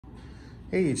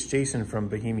Hey, it's Jason from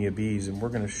Bohemia Bees, and we're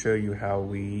going to show you how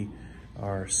we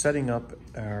are setting up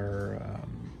our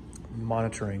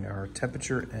monitoring, our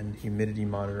temperature and humidity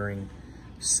monitoring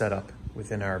setup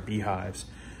within our beehives.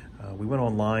 We went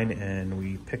online and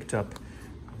we picked up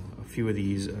a few of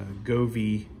these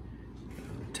GOVVEE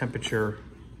temperature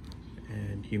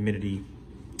and humidity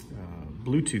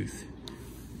Bluetooth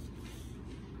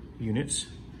units,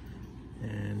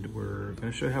 and we're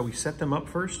going to show you how we set them up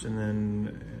first, and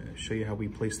then show you how we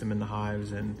place them in the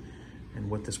hives and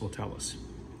what this will tell us.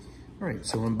 All right,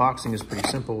 so unboxing is pretty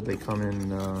simple. They come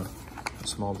in a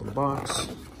small little box,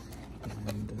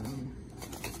 and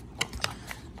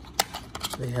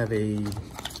they have a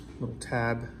little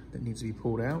tab that needs to be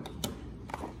pulled out.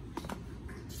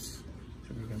 So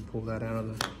we're going to pull that out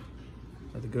of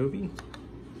the GOVVEE.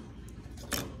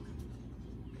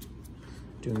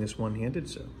 Doing this one-handed,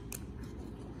 so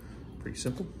pretty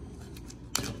simple.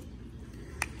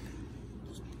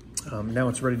 Now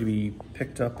it's ready to be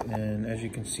picked up, and as you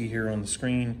can see here on the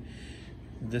screen,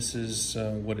 this is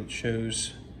what it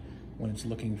shows when it's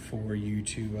looking for you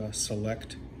to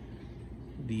select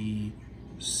the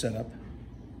setup.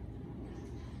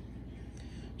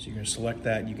 So you're going to select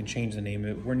that. You can change the name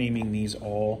of it. We're naming these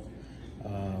all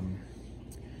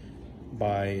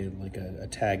by like a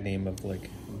tag name of like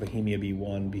Bohemia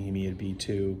B1, Bohemia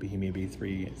B2, Bohemia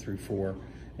B3 through 4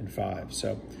 and 5.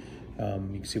 So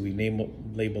you can see we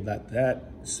labeled that,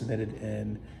 submitted,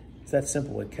 and it's that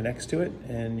simple. It connects to it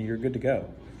and you're good to go.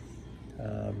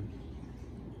 All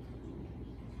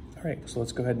right, so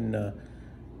let's go ahead and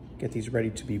get these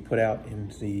ready to be put out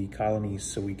into the colonies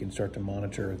so we can start to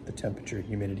monitor the temperature and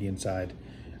humidity inside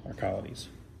our colonies.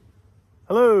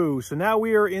 Hello, so now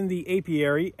we are in the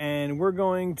apiary and we're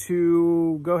going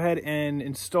to go ahead and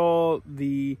install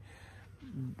the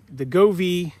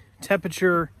GOVVEE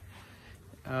temperature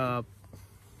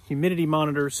humidity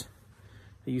monitors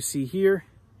that you see here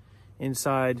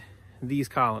inside these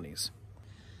colonies.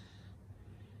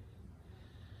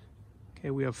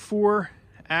 Okay, we have 4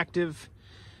 active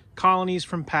colonies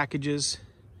from packages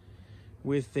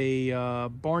with a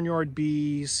barnyard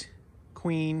bees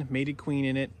queen, mated queen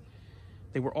in it.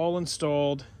 They were all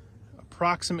installed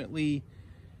approximately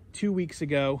 2 weeks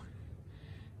ago,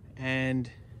 and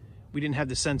we didn't have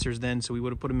the sensors then, so we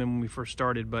would have put them in when we first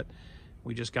started, but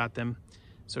we just got them.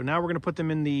 So now we're going to put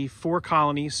them in the 4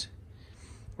 colonies.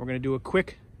 We're going to do a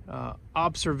quick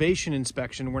observation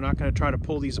inspection. We're not going to try to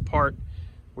pull these apart.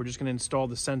 We're just going to install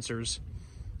the sensors,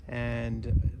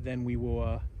 and then we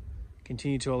will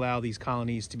continue to allow these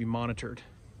colonies to be monitored.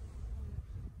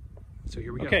 So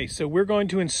here we go. Okay, so we're going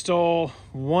to install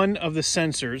one of the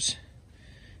sensors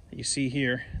that you see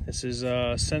here. This is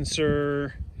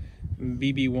sensor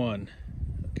BB1,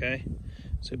 okay?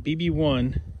 So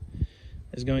BB1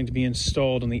 is going to be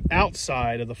installed on the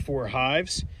outside of the 4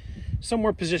 hives,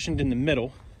 somewhere positioned in the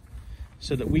middle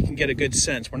so that we can get a good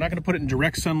sense. We're not going to put it in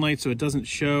direct sunlight so it doesn't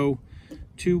show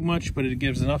too much, but it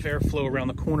gives enough airflow around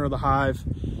the corner of the hive.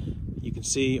 You can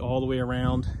see all the way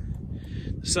around.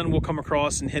 The sun will come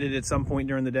across and hit it at some point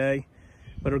during the day,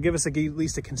 but it'll give us at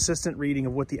least a consistent reading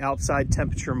of what the outside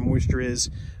temperature and moisture is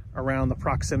around the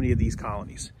proximity of these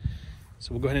colonies.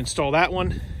 So we'll go ahead and install that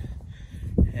one,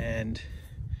 and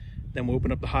then we'll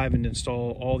open up the hive and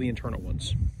install all the internal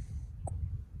ones.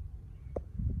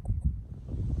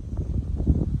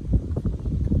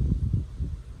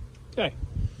 Okay,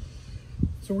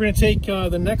 so we're going to take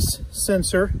the next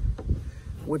sensor,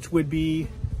 which would be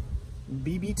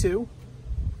BB2,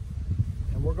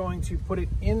 and we're going to put it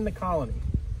in the colony.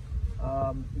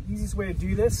 The easiest way to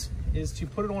do this is to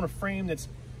put it on a frame that's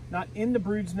not in the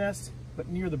brood's nest, but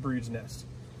near the brood's nest,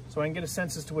 so I can get a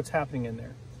sense as to what's happening in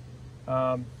there.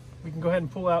 We can go ahead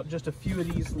and pull out just a few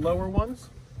of these lower ones.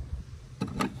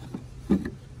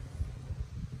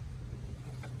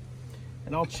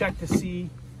 And I'll check to see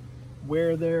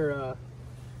where their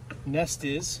nest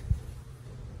is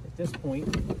at this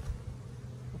point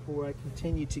before I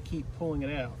continue to keep pulling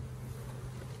it out.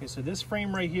 Okay, so this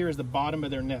frame right here is the bottom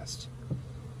of their nest.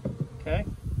 Okay?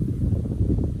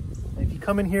 And if you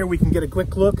come in here, we can get a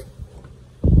quick look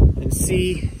and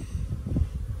see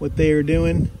what they are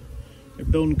doing. They're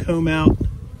building comb out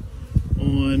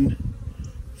on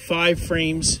 5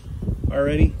 frames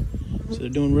already, so they're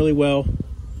doing really well.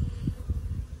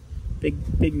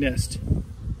 Big nest.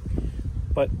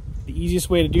 But the easiest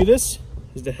way to do this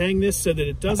is to hang this so that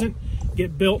it doesn't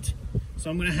get built. So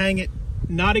I'm going to hang it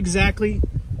not exactly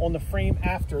on the frame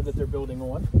after that they're building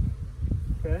on.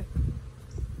 Okay?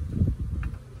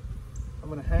 I'm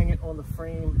going to hang it on the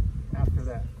frame after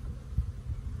that.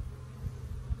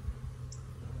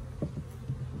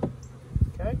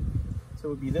 Okay? So it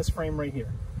would be this frame right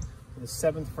here, the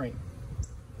 7th frame.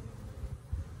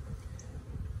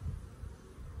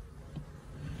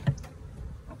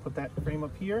 I'll put that frame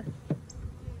up here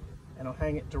and I'll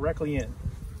hang it directly in.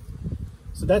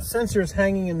 So that sensor is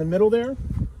hanging in the middle there.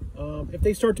 If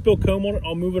they start to build comb on it,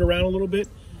 I'll move it around a little bit,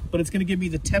 but it's going to give me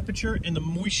the temperature and the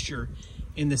moisture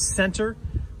in the center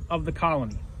of the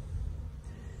colony.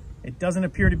 It doesn't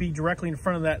appear to be directly in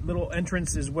front of that little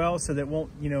entrance as well, so that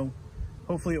won't, you know,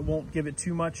 hopefully it won't give it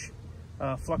too much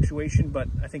fluctuation, but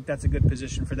I think that's a good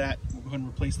position for that. We'll go ahead and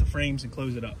replace the frames and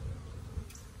close it up.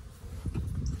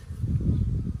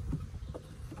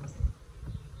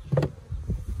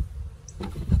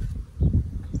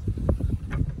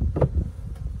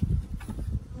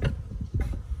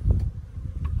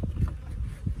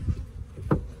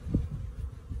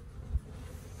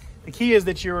 The key is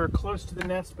that you're close to the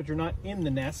nest, but you're not in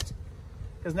the nest,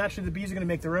 because naturally the bees are going to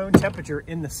make their own temperature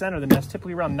in the center of the nest,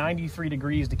 typically around 93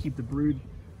 degrees to keep the brood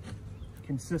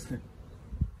consistent.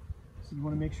 So you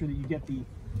want to make sure that you get the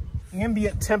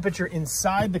ambient temperature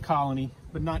inside the colony,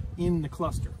 but not in the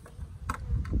cluster.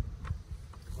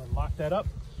 So lock that up,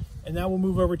 and now we'll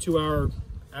move over to our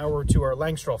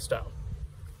Langstroth style.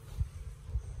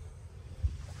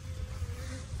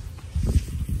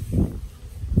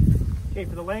 Okay,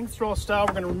 for the Langstroth style,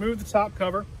 we're going to remove the top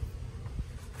cover,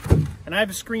 and I have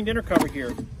a screened inner cover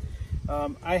here.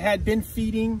 I had been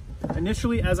feeding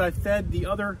initially as I fed the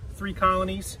other 3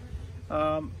 colonies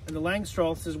and the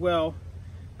Langstroths as well,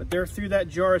 but they're through that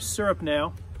jar of syrup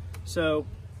now. So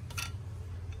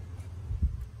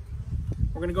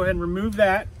we're going to go ahead and remove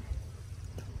that.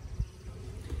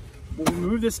 We'll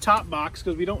remove this top box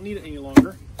because we don't need it any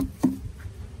longer.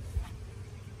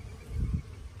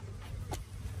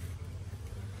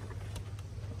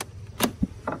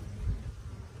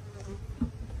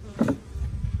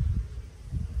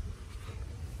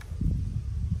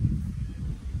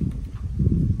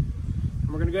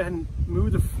 Go ahead and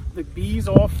move the bees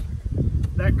off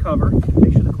that cover.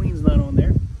 Make sure the queen's not on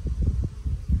there.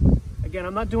 Again,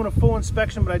 I'm not doing a full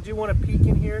inspection, but I do want to peek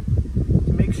in here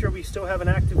to make sure we still have an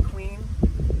active queen.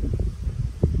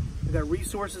 We've got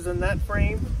resources in that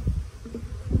frame.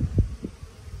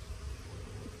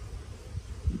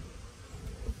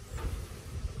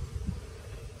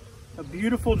 A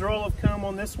beautiful draw of comb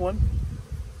on this one.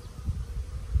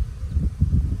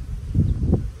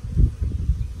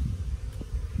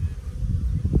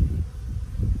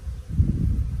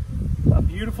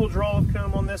 Beautiful draw of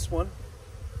comb on this one.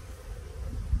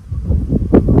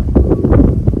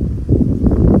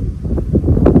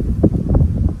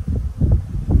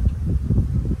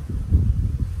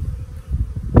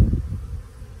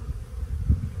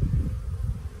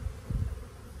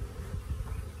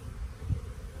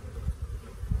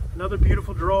 Another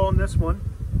beautiful draw on this one.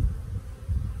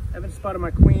 I haven't spotted my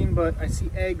queen, but I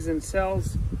see eggs and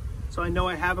cells, so I know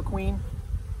I have a queen,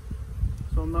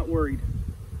 so I'm not worried.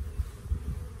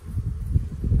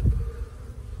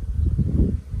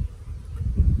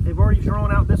 They've already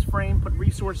drawn out this frame, put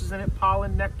resources in it,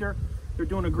 pollen, nectar. They're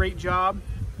doing a great job.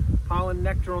 Pollen,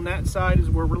 nectar on that side is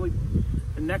where really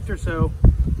the nectar, so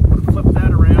we'll flip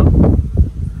that around.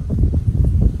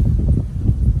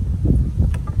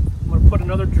 I'm going to put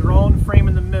another drawn frame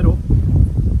in the middle,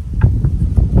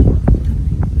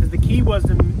 because the key was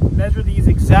to measure these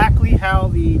exactly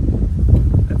how I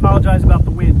apologize about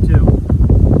the wind too.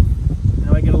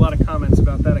 Now I get a lot of comments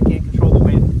about that. I can't control the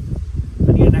wind.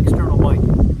 I need an external mic.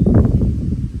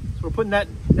 So we're putting that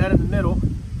in the middle.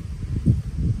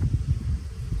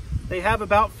 They have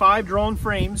about 5 drawn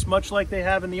frames, much like they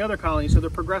have in the other colony, so they're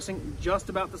progressing just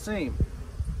about the same.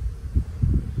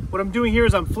 What I'm doing here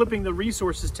is I'm flipping the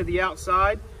resources to the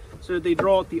outside so that they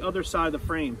draw at the other side of the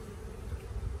frame.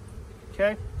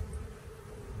 Okay?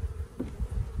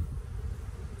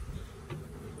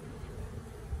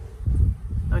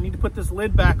 I need to put this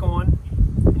lid back on.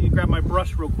 I need to grab my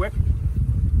brush real quick.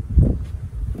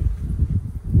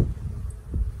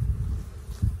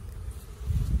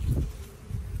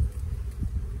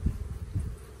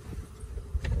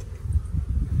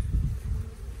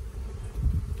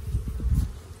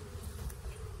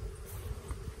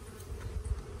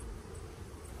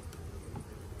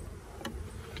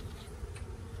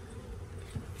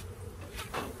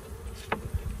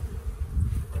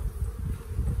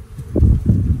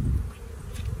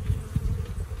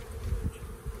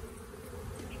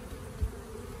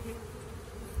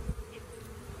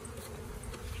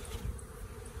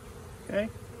 Okay,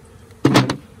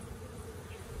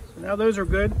 so now those are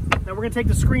good. Now we're going to take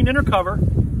the screen inner cover.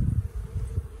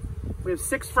 We have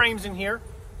 6 frames in here.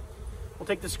 We'll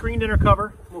take the screened inner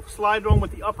cover, we'll slide it on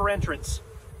with the upper entrance.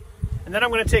 And And then I'm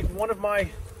going to take one of my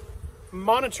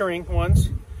monitoring ones.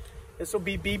 This will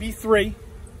be BB3,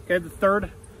 okay, the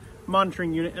third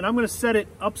monitoring unit, and I'm going to set it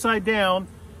upside down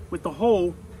with the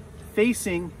hole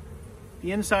facing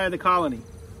the inside of the colony,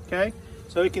 okay?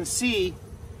 So it can see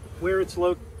where it's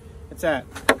at.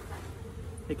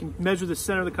 It can measure the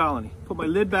center of the colony. Put my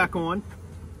lid back on,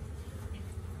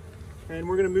 and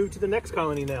we're going to move to the next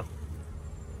colony now.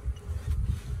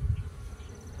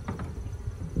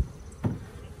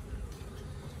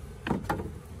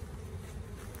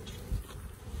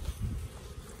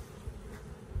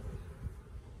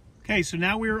 Okay, so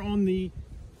now we're on the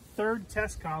third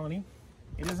test colony.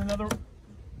 It is another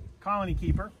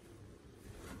Colonykeeper.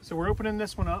 So we're opening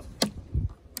this one up.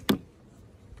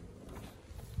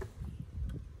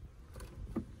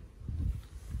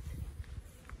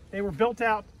 They were built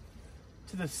out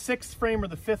to the 6th frame or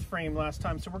the 5th frame last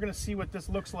time, so we're going to see what this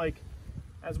looks like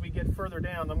as we get further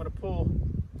down. I'm going to pull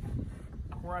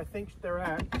where I think they're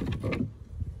at.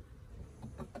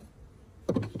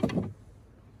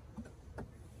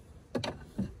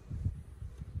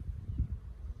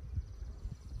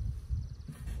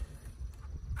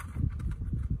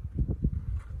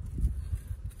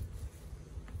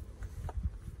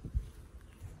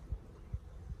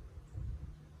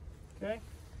 Okay.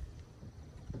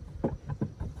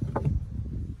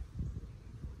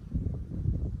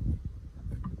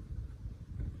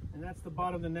 And that's the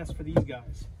bottom of the nest for these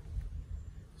guys.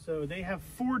 So they have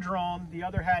 4 drawn. The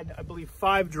other had, I believe,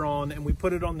 5 drawn, and we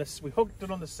put it on this. We hooked it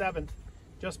on the 7th,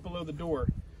 just below the door.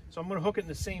 So I'm going to hook it in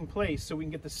the same place so we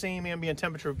can get the same ambient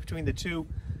temperature between the 2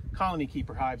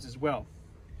 Colonykeeper hives as well.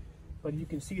 But you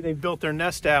can see they've built their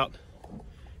nest out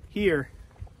here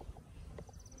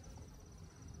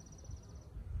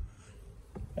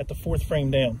at the 4th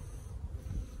frame down.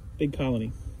 Big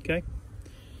colony, okay?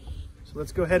 So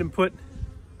let's go ahead and put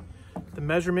the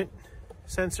measurement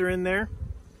sensor in there.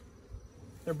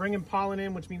 They're bringing pollen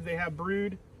in, which means they have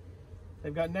brood.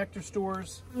 They've got nectar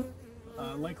stores,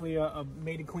 likely a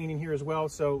mated queen in here as well,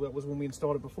 so that was when we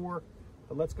installed it before.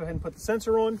 But let's go ahead and put the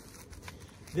sensor on.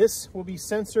 This will be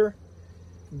sensor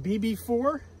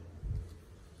BB4,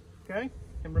 okay?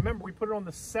 And remember, we put it on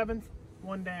the 7th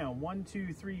one down. 1,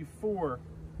 2, 3, 4.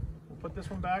 We'll put this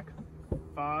one back.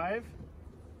 5,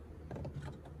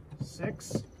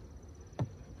 6,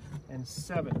 and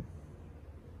 7.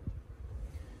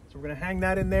 So we're going to hang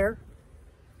that in there.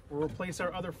 We'll replace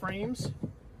our other frames.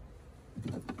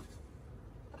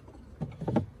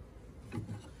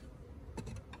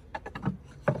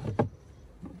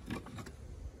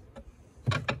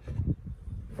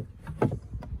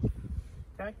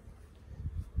 Okay.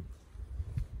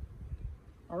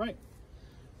 All right.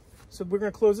 So we're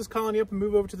going to close this colony up and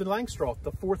move over to the Langstroth,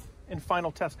 the 4th and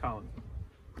final test colony.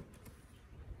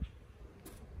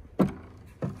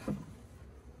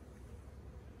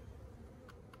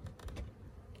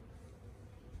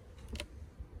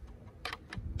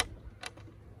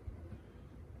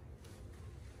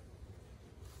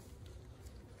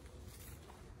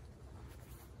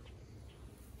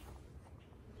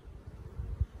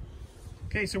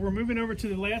 Okay, so we're moving over to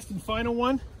the last and final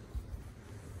one.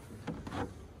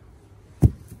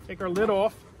 Take our lid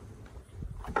off.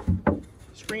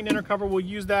 Screen inner cover, we'll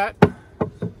use that.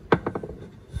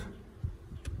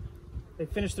 They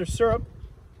finished their syrup.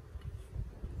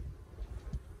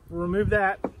 We'll remove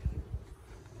that.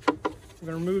 We're going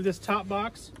to remove this top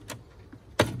box.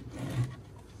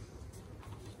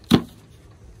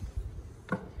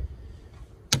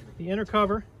 The inner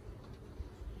cover.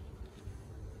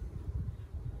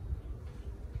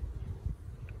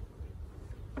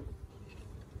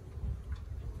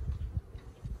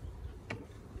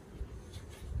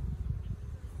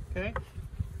 Okay,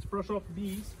 let's brush off the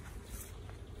bees.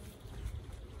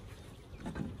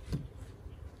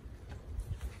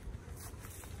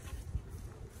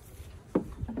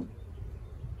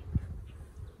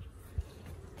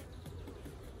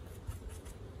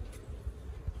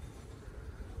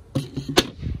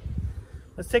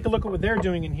 Let's take a look at what they're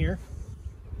doing in here.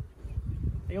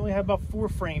 They only have about 4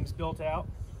 frames built out.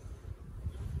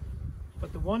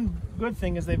 But the one good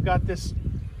thing is they've got this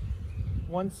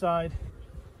one side.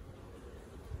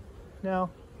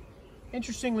 Now,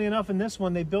 interestingly enough, in this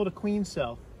one, they built a queen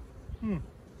cell.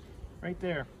 Right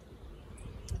there.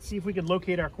 Let's see if we can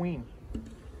locate our queen.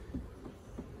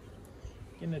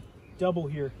 Getting a double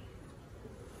here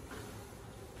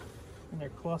in their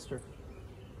cluster.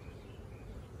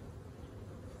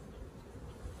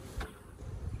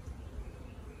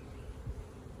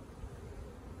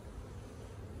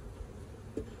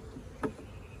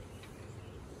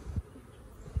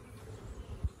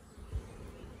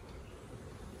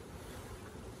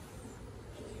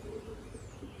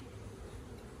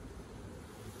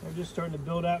 They're just starting to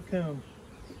build out comb.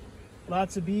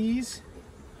 Lots of bees.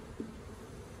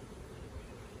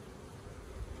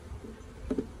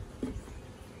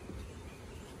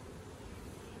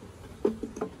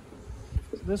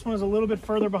 So this one's a little bit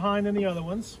further behind than the other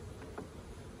ones,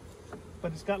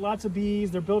 but it's got lots of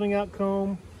bees. They're building out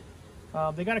comb.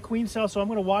 They got a queen cell, so I'm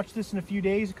going to watch this in a few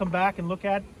days, come back and look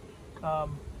at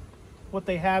what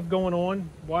they have going on,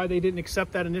 why they didn't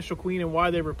accept that initial queen and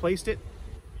why they replaced it.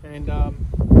 And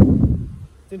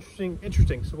it's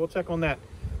interesting, so we'll check on that.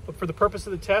 But for the purpose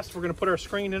of the test, we're going to put our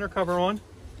screen inner cover on.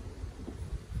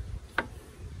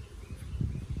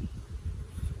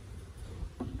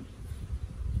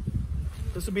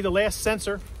 This will be the last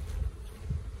sensor,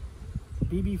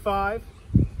 BB5.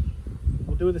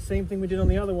 We'll do the same thing we did on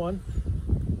the other one.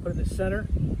 Put it in the center,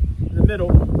 in the middle,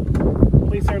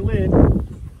 place our lid,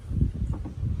 and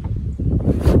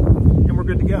we're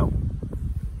good to go.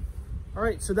 All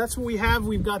right, so that's what we have.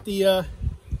 We've got the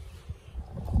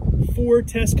 4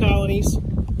 test colonies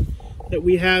that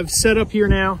we have set up here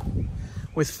now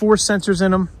with 4 sensors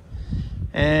in them.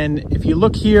 And if you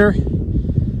look here,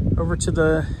 over to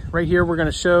the right here, we're going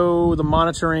to show the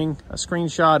monitoring, a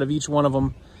screenshot of each one of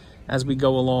them as we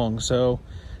go along. So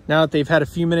now that they've had a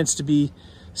few minutes to be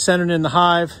centered in the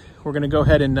hive, we're going to go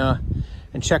ahead and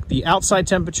check the outside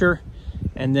temperature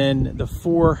and then the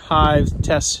 4 hive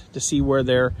tests to see where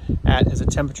they're at as a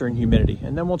temperature and humidity.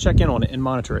 And then we'll check in on it and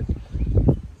monitor it.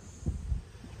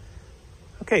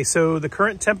 Okay, so the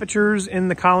current temperatures in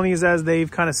the colonies as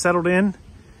they've kind of settled in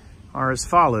are as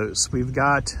follows. We've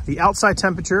got the outside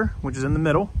temperature, which is in the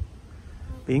middle,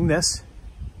 being this.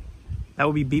 That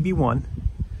will be BB1.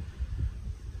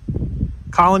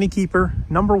 Colonykeeper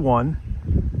number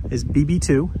 1 is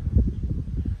BB2.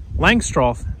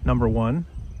 Langstroth number 1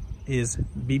 is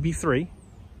BB3.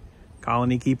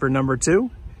 Colonykeeper number 2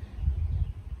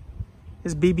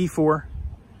 is BB4.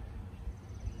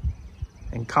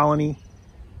 And colony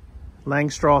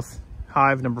Langstroth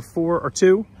hive number 4 or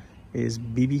 2 is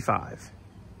BB5.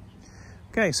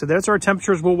 Okay, so that's our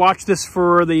temperatures. We'll watch this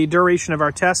for the duration of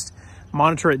our test,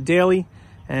 monitor it daily,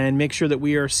 and make sure that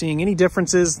we are seeing any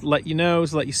differences, let you know,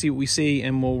 so let you see what we see,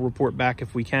 and we'll report back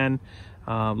if we can.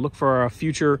 Look for our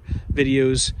future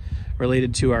videos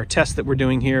related to our test that we're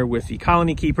doing here with the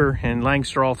Colonykeeper and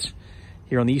Langstroths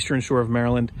here on the eastern shore of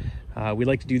Maryland. We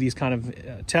like to do these kind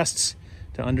of tests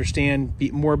to understand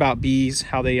more about bees,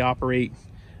 how they operate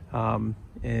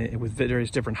with various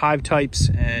different hive types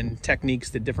and techniques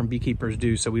that different beekeepers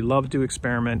do. So we love to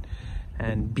experiment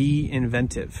and be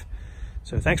inventive.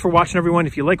 So thanks for watching, everyone.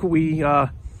 If you like what we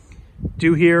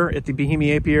do here at the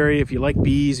Bohemia Apiary, if you like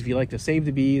bees, if you like to save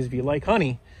the bees, if you like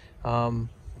honey,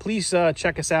 please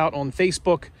check us out on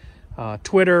Facebook,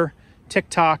 Twitter,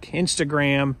 TikTok,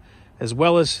 Instagram, as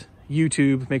well as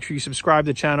YouTube. Make sure you subscribe to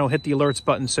the channel, hit the alerts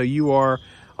button so you are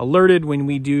alerted when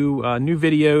we do new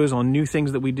videos on new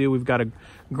things that we do. We've got a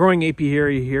growing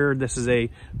apiary here. This is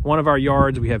one of our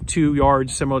yards. We have 2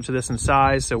 yards similar to this in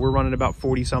size, so we're running about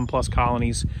 40 some plus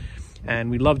colonies, and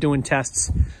we love doing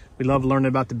tests. We love learning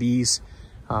about the bees.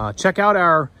 Check out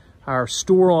our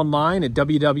store online at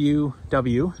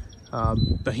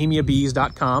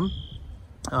www.bohemiabees.com.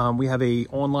 We have a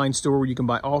online store where you can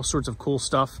buy all sorts of cool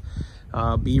stuff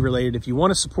bee related. If you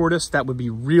want to support us, that would be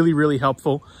really, really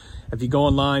helpful. If you go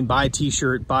online, buy a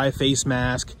t-shirt, buy a face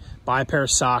mask, buy a pair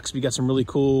of socks. We got some really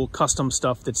cool custom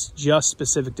stuff that's just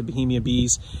specific to Bohemia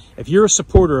bees. If you're a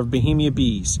supporter of Bohemia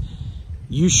bees,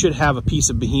 you should have a piece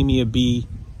of Bohemia bee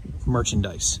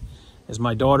merchandise. As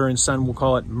my daughter and son will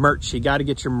call it, merch. You got to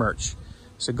get your merch.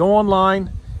 So go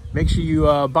online, make sure you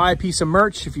buy a piece of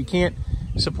merch if you can't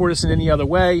support us in any other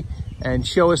way, and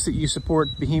show us that you support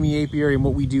Bohemia Apiary and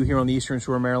what we do here on the Eastern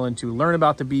Shore of Maryland to learn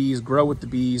about the bees, grow with the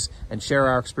bees, and share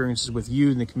our experiences with you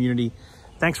and the community.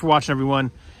 Thanks for watching, everyone.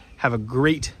 Have a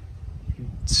great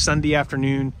Sunday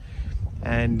afternoon,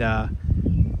 and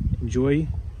enjoy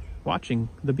watching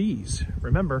the bees.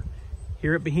 Remember,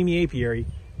 here at Bohemia Apiary,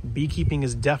 beekeeping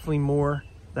is definitely more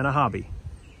than a hobby.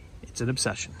 It's an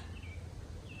obsession.